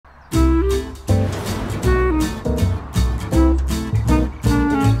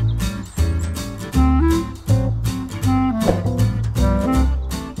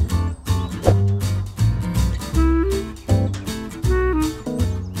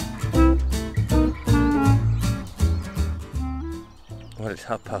It's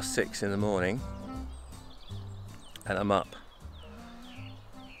 6:30 in the morning and I'm up.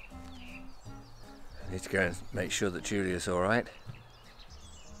 I need to go and make sure that Julia's alright,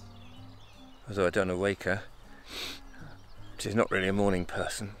 although I don't want to wake her. She's not really a morning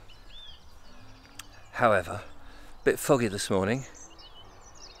person. However, a bit foggy this morning,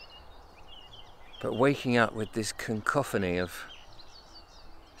 but waking up with this cacophony of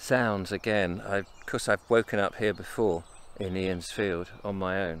sounds again. Of course I've woken up here before in Ian's field on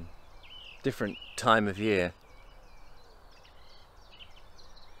my own. Different time of year.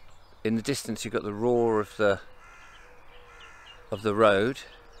 In the distance you've got the roar of the road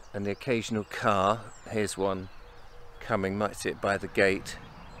and the occasional car. Here's one coming, might see it by the gate.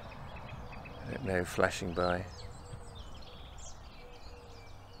 I don't know, flashing by.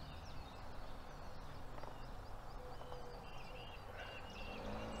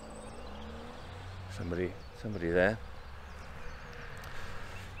 Somebody there.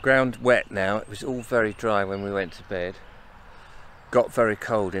 Ground wet now. It was all very dry when we went to bed. Got very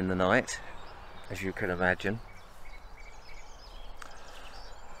cold in the night, as you can imagine.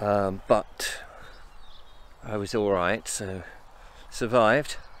 But I was alright, so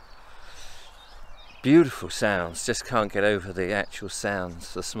survived. Beautiful sounds, just can't get over the actual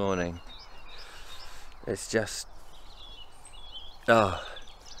sounds this morning. It's just,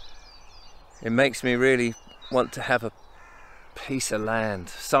 it makes me really want to have a piece of land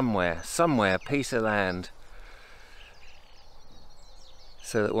somewhere, a piece of land,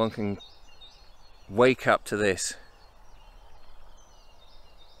 so that one can wake up to this.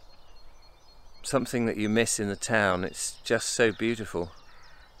 Something that you miss in the town. It's just so beautiful.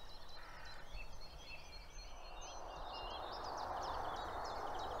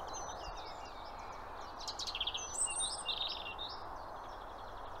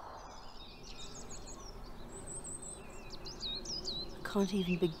 I can't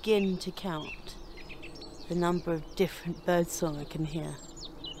even begin to count the number of different birdsong I can hear.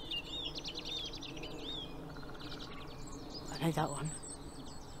 I know that one.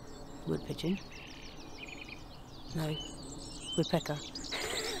 Wood pigeon. No. Woodpecker.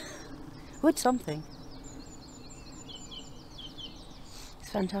 Wood something. It's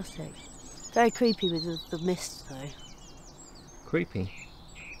fantastic. Very creepy with the mist though. Creepy?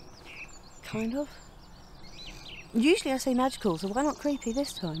 Kind of. Usually I say magical, so why not creepy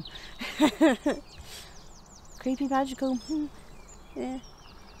this time? Creepy, magical, yeah.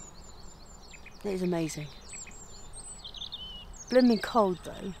 It is amazing. Blooming cold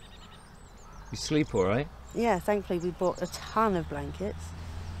though. You sleep alright? Yeah, thankfully we bought a ton of blankets.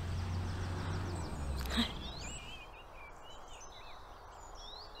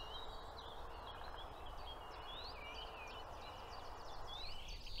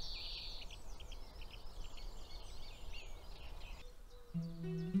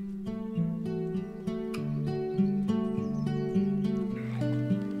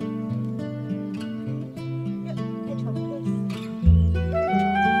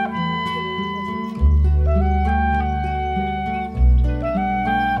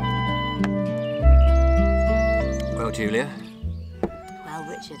 Julia? Well,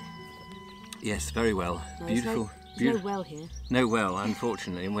 Richard. Yes, very well. No, Beautiful. There's no well here. No well,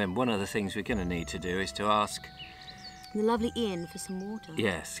 unfortunately. One of the things we're going to need to do is to ask the lovely Ian for some water.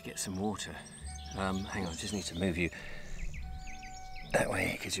 Yes, get some water. Hang on, I just need to move you that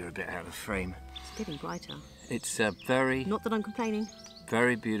way because you're a bit out of frame. It's getting brighter. It's a very... Not that I'm complaining.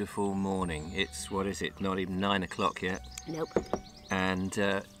 Very beautiful morning. It's, what is it, not even 9 o'clock yet? Nope. And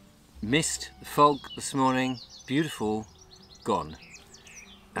mist, fog this morning, beautiful, gone.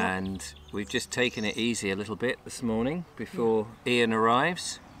 And we've just taken it easy a little bit this morning before Ian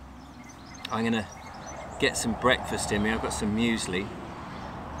arrives. I'm going to get some breakfast in me. I've got some muesli.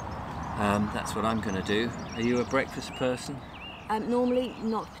 That's what I'm going to do. Are you a breakfast person? Normally,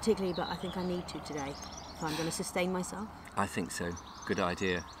 not particularly, but I think I need to today if I'm going to sustain myself. I think so. Good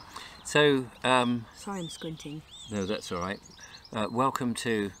idea. So, sorry I'm squinting. No, that's all right. Welcome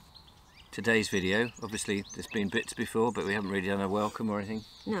to today's video. Obviously, there's been bits before, but we haven't really done a welcome or anything.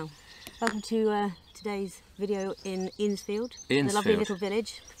 No. Welcome to today's video in Innsfield. Innsfield. A lovely little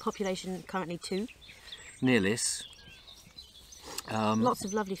village. Population currently 2. Near Liss. Lots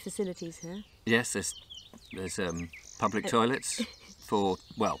of lovely facilities here. Yes, there's public toilets for,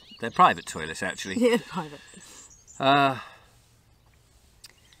 well, they're private toilets actually. Yeah, private. It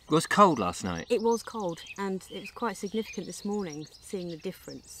was cold last night. It was cold, and it was quite significant this morning, seeing the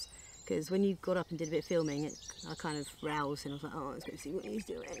difference. Because when you got up and did a bit of filming, I kind of roused and I was like, oh, let's go see what he's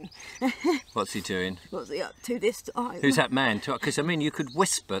doing. What's he doing? What's he up to this time? Who's that man? Because, I mean, you could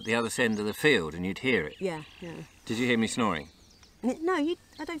whisper at the other end of the field and you'd hear it. Yeah, yeah. Did you hear me snoring? No, I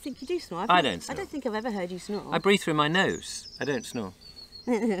don't think you do snore. I don't snore. I don't think I've ever heard you snore. I breathe through my nose. I don't snore.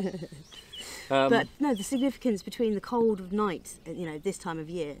 But no, the significance between the cold of night, you know, this time of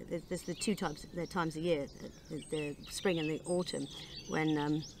year, there's the two times a year, the spring and the autumn,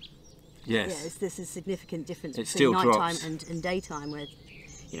 when yes, there's a significant difference it between still nighttime drops. and daytime, where,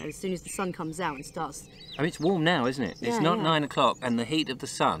 you know, as soon as the sun comes out and starts. I mean, it's warm now, isn't it? It's Yeah, not yeah. 9 o'clock, and the heat of the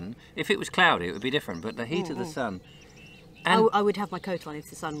sun. If it was cloudy, it would be different. But the heat of the sun. And I would have my coat on if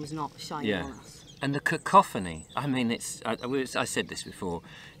the sun was not shining on us. And the cacophony. I mean, I said this before.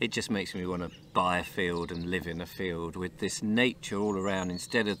 It just makes me want to buy a field and live in a field with this nature all around,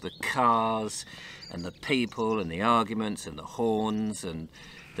 instead of the cars and the people and the arguments and the horns and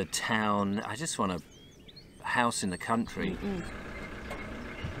the town. I just want a house in the country.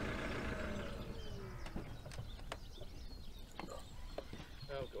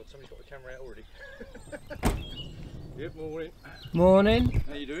 Oh God, somebody's got the camera out already. Yep, morning. Morning.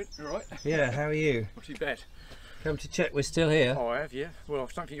 How you doing? You alright? Yeah, how are you? Not too bad. Come to check we're still here. Oh, I have, yeah. Well, I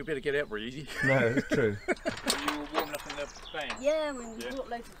don't think you'll be able to get out very easy. No, it's true. You were warming up in the van? Yeah, when we brought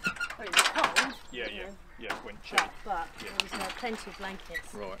loads of, well, it was cold. Yeah, yeah. Yeah, it went chilly. But there was plenty of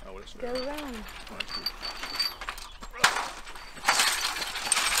blankets. Right, oh, let's Go around. That's good.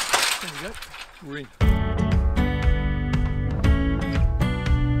 There we go. We're in.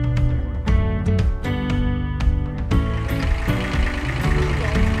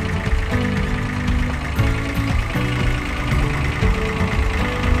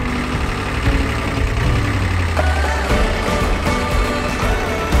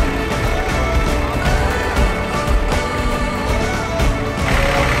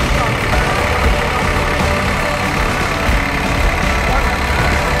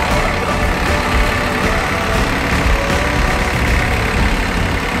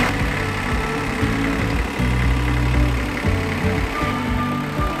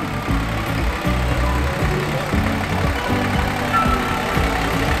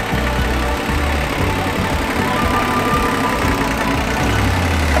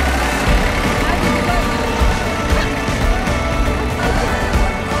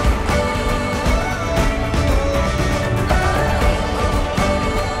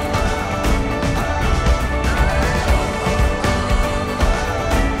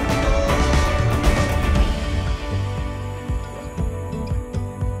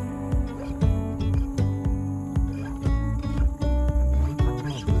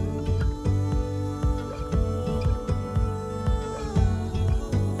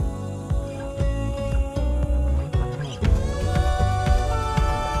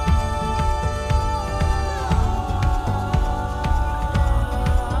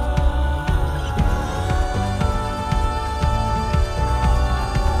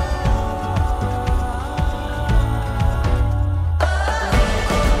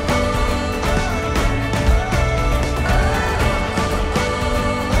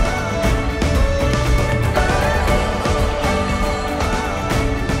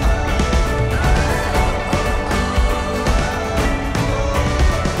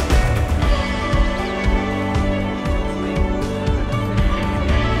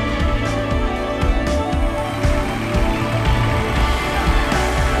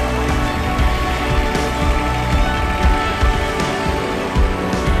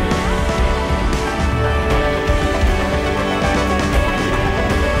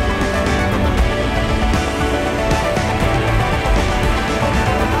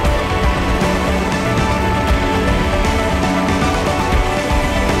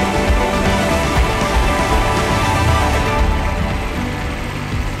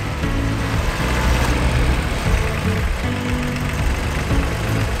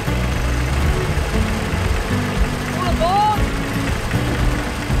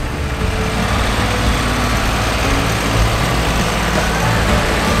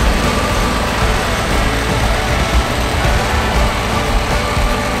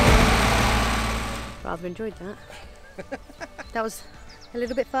 Rather enjoyed that. That was a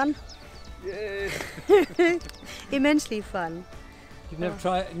little bit fun. Yeah. Immensely fun. You've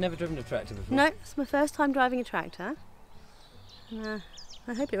never driven a tractor before? No, it's my first time driving a tractor. And,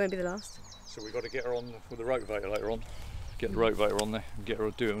 I hope it won't be the last. So we've got to get her on with the rotavator later on. Get the rotavator on there and get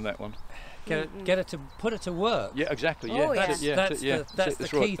her doing that one. Get her to put her to work. Yeah, exactly. Oh, Yeah, yeah. That's the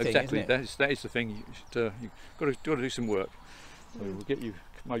key thing, exactly. isn't it? That is the thing. You've got to do some work. So we'll get you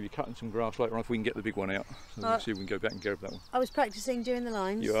maybe cutting some grass later on if we can get the big one out. So we'll see if we can go back and grab that one. I was practicing doing the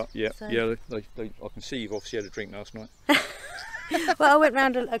lines. You are, yeah, so. yeah. I can see you've obviously had a drink last night. Well, I went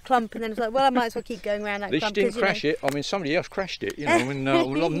round a clump and then I was like, well, I might as well keep going round that At least clump. you didn't crash it. I mean, somebody else crashed it. You know, I mean,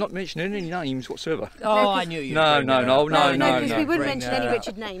 well, I'm not mentioning any names whatsoever. Oh, I knew you. No, because we wouldn't mention any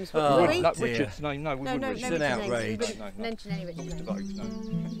Richard names, would we? No, Richard's name, no, we No, wouldn't. no It's an Richard outrage. names. We wouldn't mention any Richard names.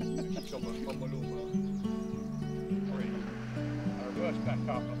 It's on my lawnmower. I reversed back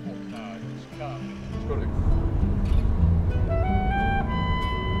up and I thought, no, it's coming. It's got to.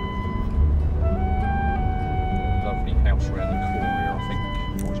 Lovely house around the corner here, I think.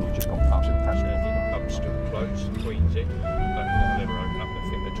 Or we just gone past it, perhaps the pub's still closed, Queen's it. That'll never open up. I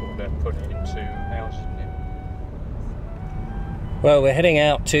think they're talking about putting it into houses. Well, we're heading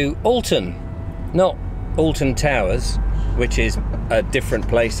out to Alton, not Alton Towers, which is a different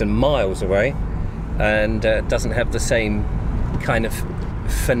place and miles away, and doesn't have the same kind of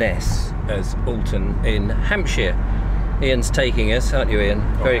finesse as Alton in Hampshire. Ian's taking us, aren't you, Ian?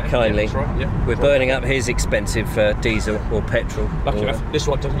 Very kindly. Yeah, that's right, yeah. We're burning up his expensive diesel or petrol. Lucky enough, this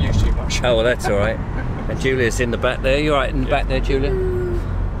one doesn't use too much. Oh, well, that's all right. And Julia's in the back there. You're right in the back there, Julia? All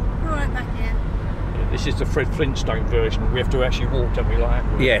right, back here. This is the Fred Flintstone version. We have to actually walk, don't we, like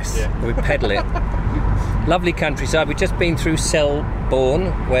that? Yes, Yeah. we pedal it. Lovely countryside. We've just been through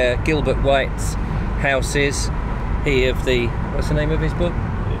Selborne, where Gilbert White's house is. He of the, what's the name of his book?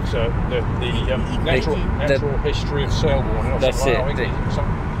 It's the natural history of Selborne. That's it.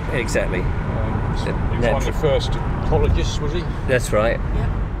 He Exactly. was one of the first ecologists, was he? That's right. Yeah.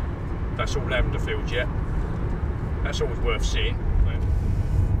 That's all lavender fields yet. That's always worth seeing.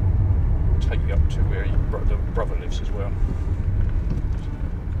 I'll take you up to where the brother lives as well.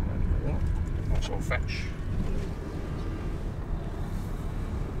 Nice old thatch.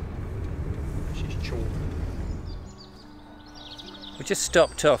 This is chalk. We just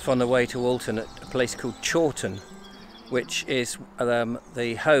stopped off on the way to Alton at a place called Chawton, which is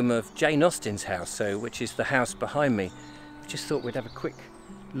the home of Jane Austen's house, which is the house behind me. We just thought we'd have a quick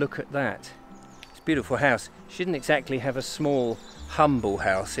look at that. It's a beautiful house. She didn't exactly have a small, humble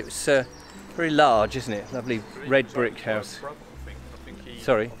house. It was very large, isn't it? Lovely red brick house.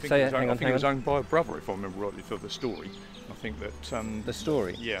 Sorry, hang on. I think it was owned by a brother, if I remember rightly, for the story. I think that the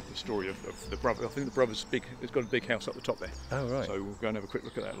story. Yeah, the story of the brother. I think the brother's big. It's got a big house up the top there. Oh right. So we'll go and have a quick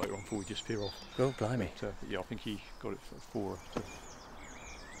look at that later on before we disappear off. Oh blimey. But, yeah, I think he got it for.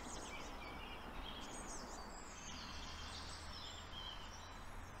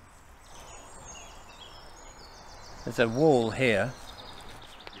 There's a wall here,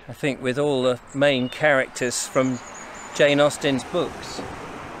 I think, with all the main characters from Jane Austen's books.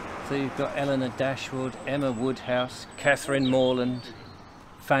 So you've got Eleanor Dashwood, Emma Woodhouse, Catherine Morland,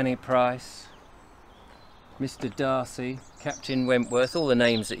 Fanny Price, Mr. Darcy, Captain Wentworth, all the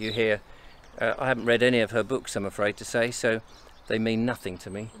names that you hear. I haven't read any of her books, I'm afraid to say, so they mean nothing to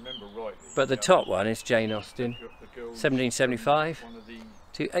me. But the top one is Jane Austen, 1775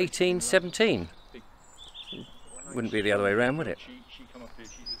 to 1817. Wouldn't be the other way around, would it?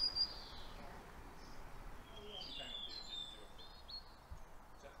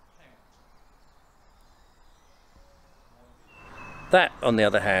 That, on the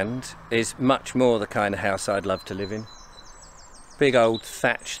other hand, is much more the kind of house I'd love to live in. Big old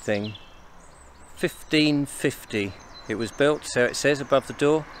thatch thing. 1550 it was built, so it says above the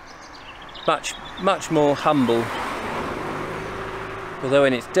door. Much more humble. Although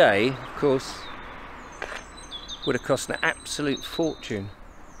in its day, of course, would have cost an absolute fortune.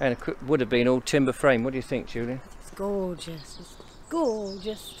 And it would have been all timber frame. What do you think, Julian? It's gorgeous. It's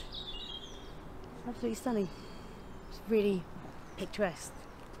gorgeous. Absolutely stunning. It's really picturesque.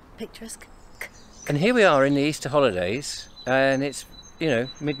 And here we are in the Easter holidays, and it's, you know,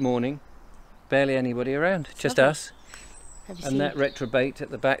 mid-morning, barely anybody around, just us. And that retrobate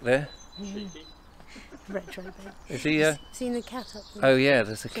at the back there. Retrobate. Is he? Seen the cat up there? Oh yeah,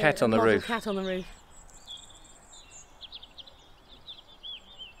 there's a cat on the roof. Cat on the roof.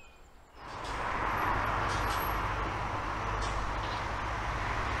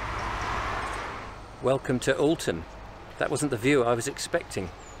 Welcome to Alton. That wasn't the view I was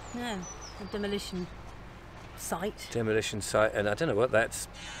expecting. No, a demolition site. Demolition site, and I don't know what that's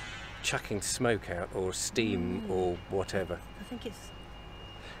chucking smoke out, or steam, or whatever. I think it's...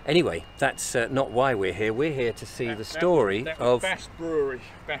 Anyway, that's not why we're here. We're here to see the story of... Bass Brewery,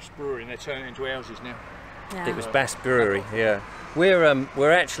 and they're turning into houses now. Yeah. It was Bass Brewery, yeah.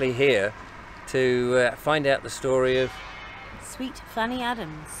 We're actually here to find out the story of... Sweet Fanny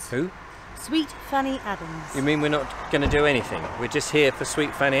Adams. Who? Sweet Fanny Adams. You mean we're not going to do anything? We're just here for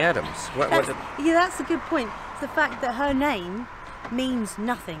Sweet Fanny Adams? Yeah, that's a good point. It's the fact that her name means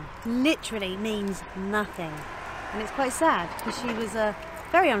nothing. Literally means nothing. And it's quite sad, because she was a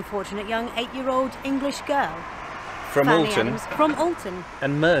very unfortunate young 8-year-old English girl From Fanny Alton. Adams, from Alton,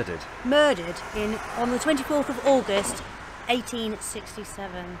 And murdered. murdered on the 24th of August,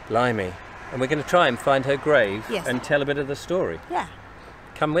 1867. Blimey. And we're going to try and find her grave Yes. and tell a bit of the story. Yeah.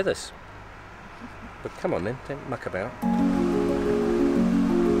 Come with us. But come on then, don't muck about.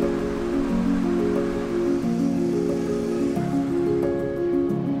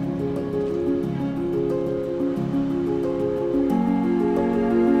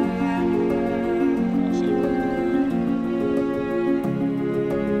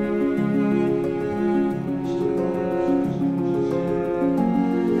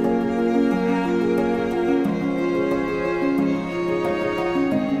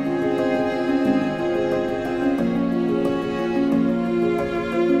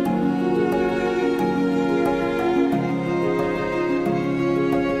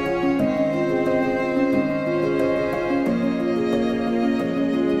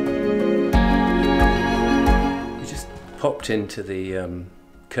 Popped into the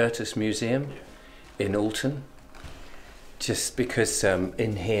Curtis Museum in Alton just because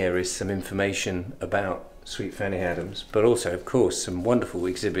in here is some information about Sweet Fanny Adams, but also of course some wonderful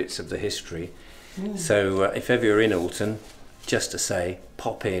exhibits of the history. So if ever you're in Alton, just to say,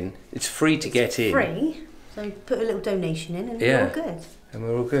 pop in. It's free to get in. Free, so put a little donation in and Yeah. we're all good. And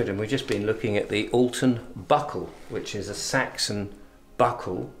we're all good. And we've just been looking at the Alton buckle, which is a Saxon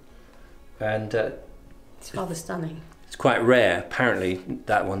buckle, and It's rather stunning. it's quite rare. Apparently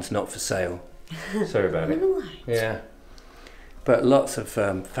that one's not for sale. Sorry about it. Right. Yeah. But lots of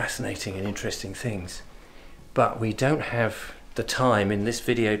fascinating and interesting things. But we don't have the time in this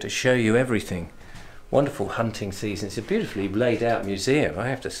video to show you everything. Wonderful hunting season. It's a beautifully laid out museum, I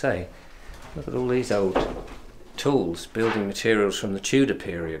have to say. Look at all these old tools, building materials from the Tudor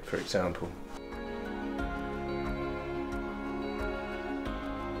period, for example.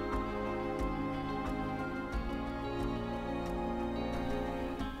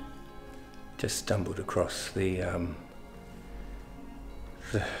 Just stumbled across the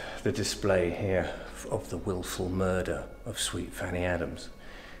display here of the willful murder of Sweet Fanny Adams.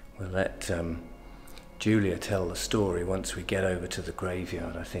 We'll let Julia tell the story once we get over to the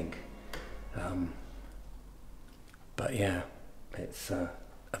graveyard, I think. But yeah, it's a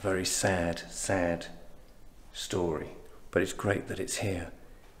very sad, sad story. But it's great that it's here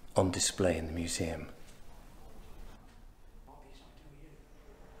on display in the museum.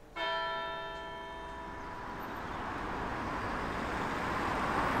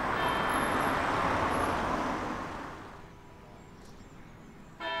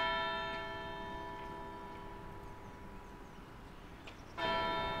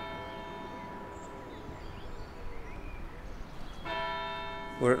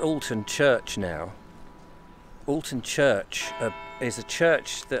 We're at Alton Church now. Alton Church is a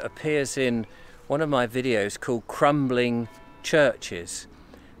church that appears in one of my videos called Crumbling Churches.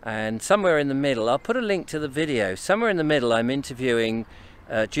 And somewhere in the middle, I'll put a link to the video, somewhere in the middle I'm interviewing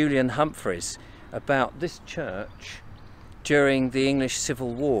Julian Humphreys about this church during the English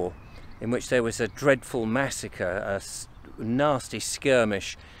Civil War, in which there was a dreadful massacre, a nasty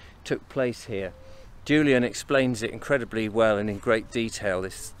skirmish took place here. Julian explains it incredibly well and in great detail,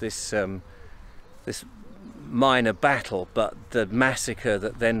 this minor battle, but the massacre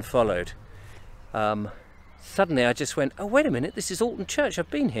that then followed. Suddenly I just went, oh wait a minute, this is Alton Church,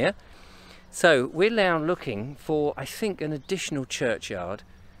 I've been here. So we're now looking for, I think, an additional churchyard,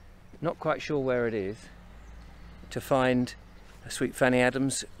 not quite sure where it is, to find a Sweet Fanny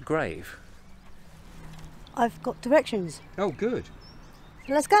Adams grave. I've got directions. Oh good.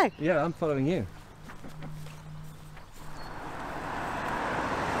 So let's go. Yeah, I'm following you.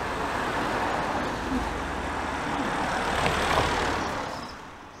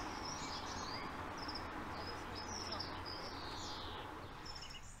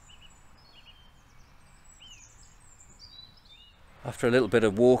 After a little bit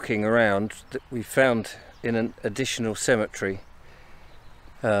of walking around, we found in an additional cemetery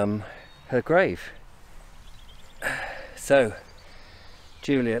her grave. So,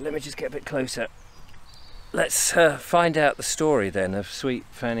 Julia, let me just get a bit closer. Let's find out the story then of Sweet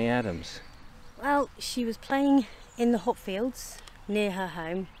Fanny Adams. Well, she was playing in the hop fields near her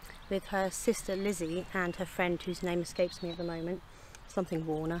home with her sister Lizzie and her friend, whose name escapes me at the moment, something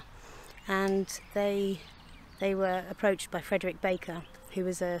Warner, and they were approached by Frederick Baker, who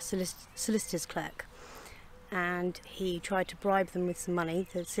was a solicitor's clerk, and he tried to bribe them with some money,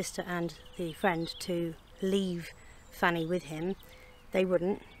 the sister and the friend, to leave Fanny with him. They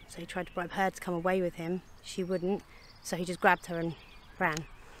wouldn't, so he tried to bribe her to come away with him. She wouldn't, so he just grabbed her and ran.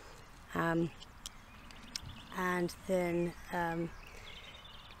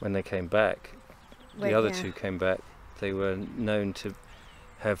 When they came back, the other two came back. They were known to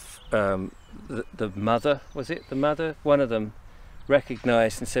have the mother, was it the mother? One of them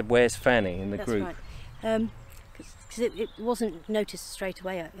recognised and said, "Where's Fanny?" in the group. That's right. Because it wasn't noticed straight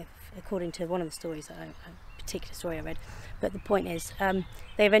away, according to one of the stories, a particular story I read. But the point is,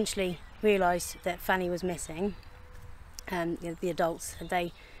 they eventually realised that Fanny was missing, the adults, and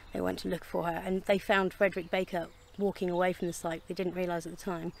they went to look for her, and they found Frederick Baker walking away from the site. They didn't realise at the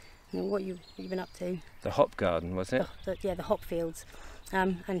time. What you've been up to? The hop garden, was it? The hop fields.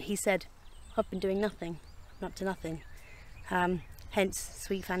 And he said, "I've been doing nothing. I'm up to nothing." Hence,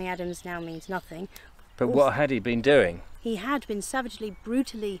 Sweet Fanny Adams now means nothing. But also, what had he been doing? He had been savagely,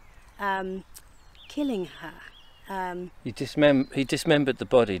 brutally killing her. He dismembered the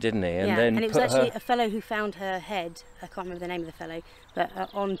body, didn't he? And then and it was actually a fellow who found her head, I can't remember the name of the fellow, but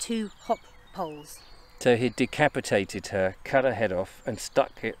on 2 hop poles. So he decapitated her, cut her head off and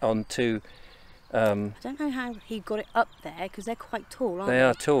stuck it on 2... I don't know how he got it up there, because they're quite tall, aren't they? They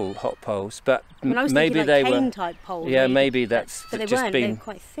are tall hop poles, but I was maybe like they cane were... type poles. Yeah, maybe that's but they just weren't. been... They were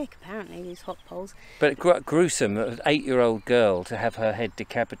quite thick, apparently, these hop poles. But gruesome, an 8-year-old girl to have her head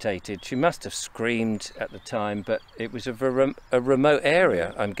decapitated. She must have screamed at the time, but it was a remote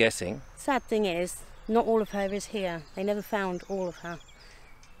area, I'm guessing. Sad thing is, not all of her is here. They never found all of her.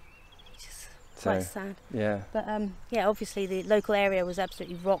 Which is quite sad. Yeah. But yeah, obviously the local area was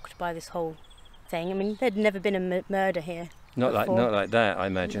absolutely rocked by this whole thing. I mean, there'd never been a murder here. Not like that, I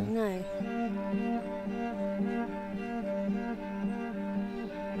imagine. No.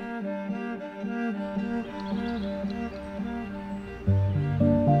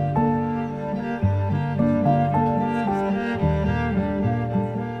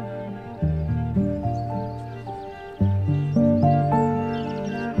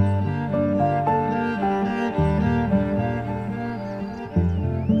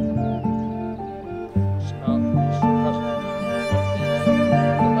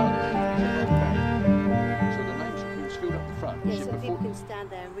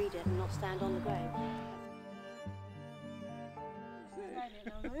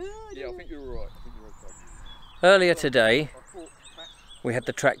 Yeah, I think you're right. Earlier today, we had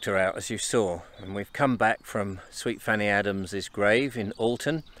the tractor out, as you saw, and we've come back from Sweet Fanny Adams's grave in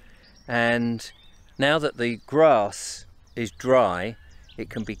Alton, and now that the grass is dry, it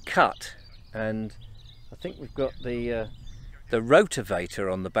can be cut, and I think we've got the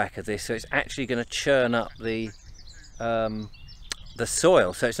rotavator on the back of this, so it's actually going to churn up the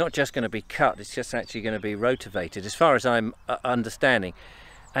soil. So it's not just going to be cut; it's just actually going to be rotavated, as far as I'm understanding.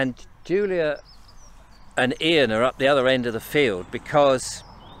 And Julia and Ian are up the other end of the field because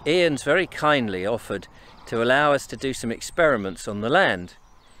Ian's very kindly offered to allow us to do some experiments on the land.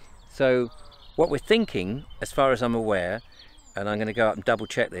 So what we're thinking, as far as I'm aware, and I'm going to go up and double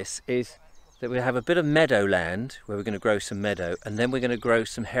check this, is that we have a bit of meadow land where we're going to grow some meadow, and then we're going to grow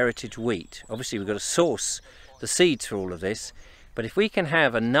some heritage wheat. Obviously we've got to source the seeds for all of this, but if we can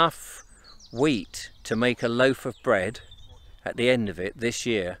have enough wheat to make a loaf of bread at the end of it this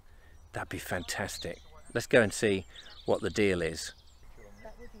year, that'd be fantastic. Let's go and see what the deal is.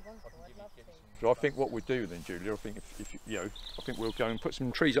 So I think what we'll do then, Julia, I think if you know, I think we'll go and put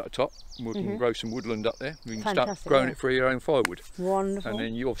some trees at the top, and we can grow some woodland up there. We can start growing it for your own firewood. Wonderful. And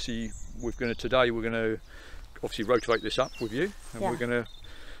then you obviously, we're going to obviously rotate this up with you, and we're going to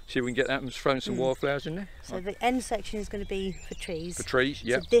see if we can get that and throw some wildflowers in there. So the end section is going to be for trees. For trees,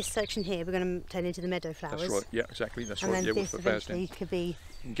 yeah. So this section here we're going to turn into the meadow flowers. That's right, yeah, exactly. That's and right. then Yeah, this eventually could be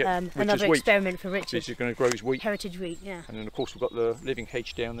another wheat. experiment for Richard. This is going to grow his wheat. Heritage wheat, yeah. And then of course we've got the living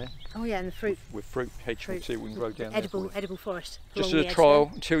hedge down there. Oh yeah, and the fruit. With fruit hedge, we'll see what we can grow down there. Edible forest. Just as a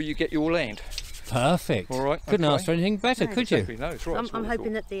trial until you get your land. Perfect. All right. Couldn't ask for anything better, could you? No, that's right. I'm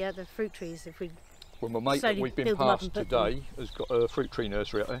hoping that the fruit trees, if we well, my mate that we've been past today has got a fruit tree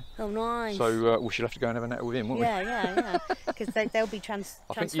nursery out there. Oh, nice. So we should have to go and have a natter with him, won't we? Yeah. Because they'll be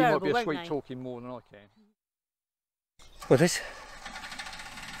transferable, I think you might be won't sweet they? talking more than I can. Well,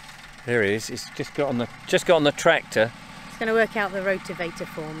 there he is. He's just got on the tractor. He's going to work out the rotavator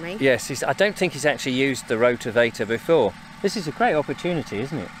for me. Yes, I don't think he's actually used the rotavator before. This is a great opportunity,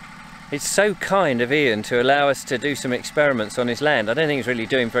 isn't it? It's so kind of Ian to allow us to do some experiments on his land. I don't think he's really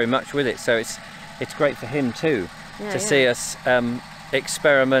doing very much with it, so it's great for him too to see us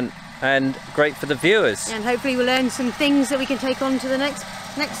experiment, and great for the viewers. And hopefully we'll learn some things that we can take on to the next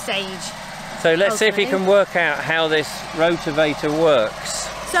stage. So let's see if he can work out how this rotavator works.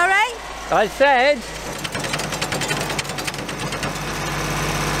 Sorry? I said.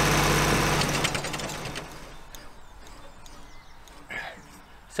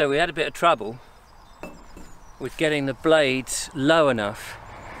 So we had a bit of trouble with getting the blades low enough.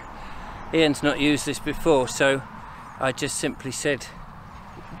 Ian's not used this before, so I just simply said,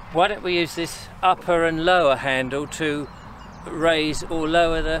 why don't we use this upper and lower handle to raise or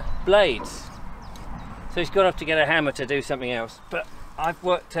lower the blades? So he's got to have to get a hammer to do something else. But I've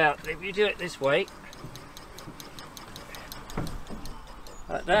worked out that if you do it this way,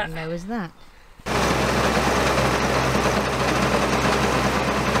 like that. How low is that?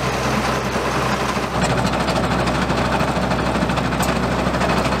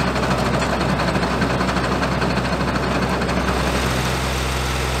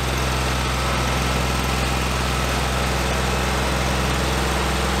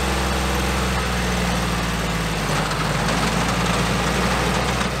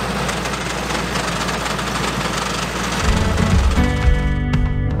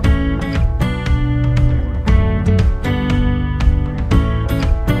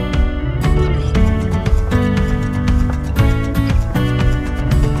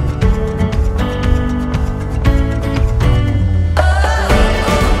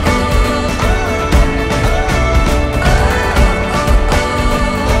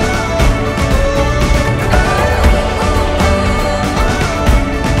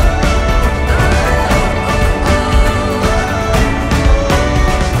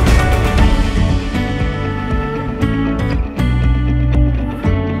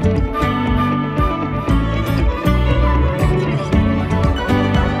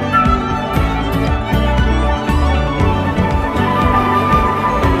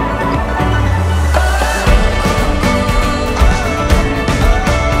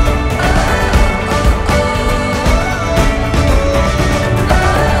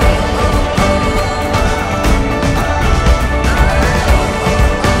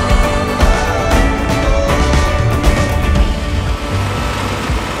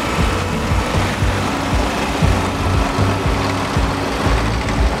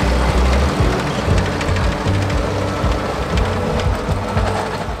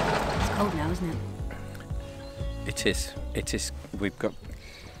 It is. We've got...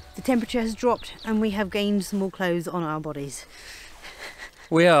 The temperature has dropped and we have gained some more clothes on our bodies.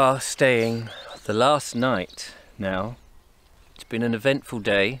 We are staying the last night now. It's been an eventful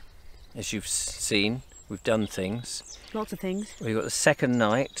day, as you've seen. We've done things. Lots of things. We've got the second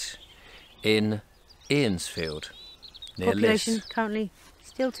night in Iansfield, near Population Liss. currently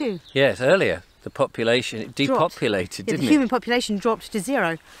still 2. Yes, earlier. The population, it depopulated, didn't it? The human population dropped to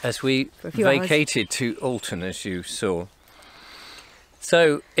 0. As we hours. vacated to Alton, as you saw.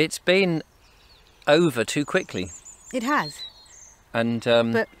 So it's been over too quickly. It has. And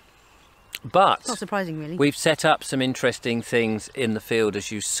but But it's not surprising, really. We've set up some interesting things in the field.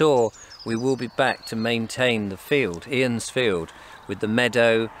 As you saw, we will be back to maintain the field, Iansfield, with the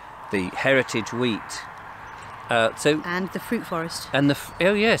meadow, the heritage wheat. And the fruit forest. And the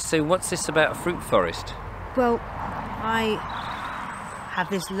oh yes. So what's this about a fruit forest? Well, I have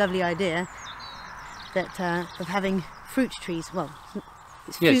this lovely idea that of having fruit trees. Well,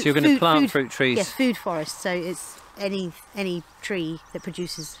 it's yes, you're going to plant fruit trees. Yes, food forest. So it's any tree that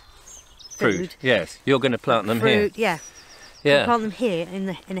produces fruit. Yes, you're going to plant them here. Yeah. Yeah. I'll plant them here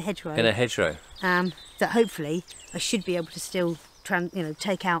in a hedgerow. In a hedgerow. That hopefully I should be able to still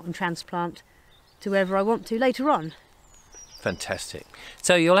take out and transplant to wherever I want to later on. Fantastic.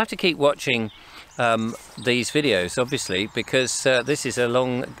 So you'll have to keep watching these videos, obviously, because this is a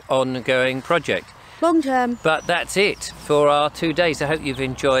long ongoing project. Long term. But that's it for our 2 days. I hope you've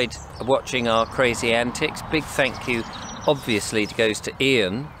enjoyed watching our crazy antics. Big thank you, obviously, goes to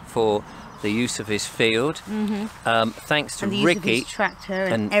Ian for the use of his field. Thanks to and the Ricky. Use of his tractor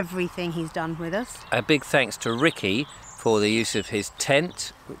and everything he's done with us. A big thanks to Ricky for the use of his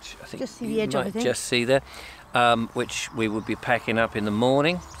tent, which I think just see the you edge might of it, just see there, which we will be packing up in the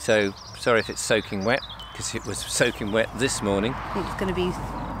morning. So sorry if it's soaking wet, because it was soaking wet this morning. I think it's going to be...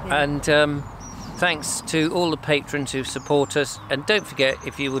 Yeah. And thanks to all the patrons who support us. And don't forget,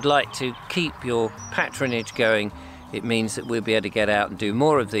 if you would like to keep your patronage going, it means that we'll be able to get out and do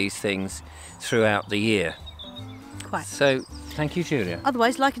more of these things throughout the year. Quite. So thank you, Julia.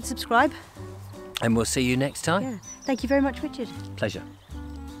 Otherwise, like and subscribe. And we'll see you next time. Yeah. Thank you very much, Richard. Pleasure.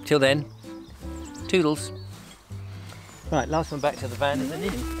 Till then, toodles. Right, last one back to the van, isn't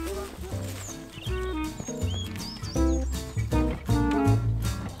it?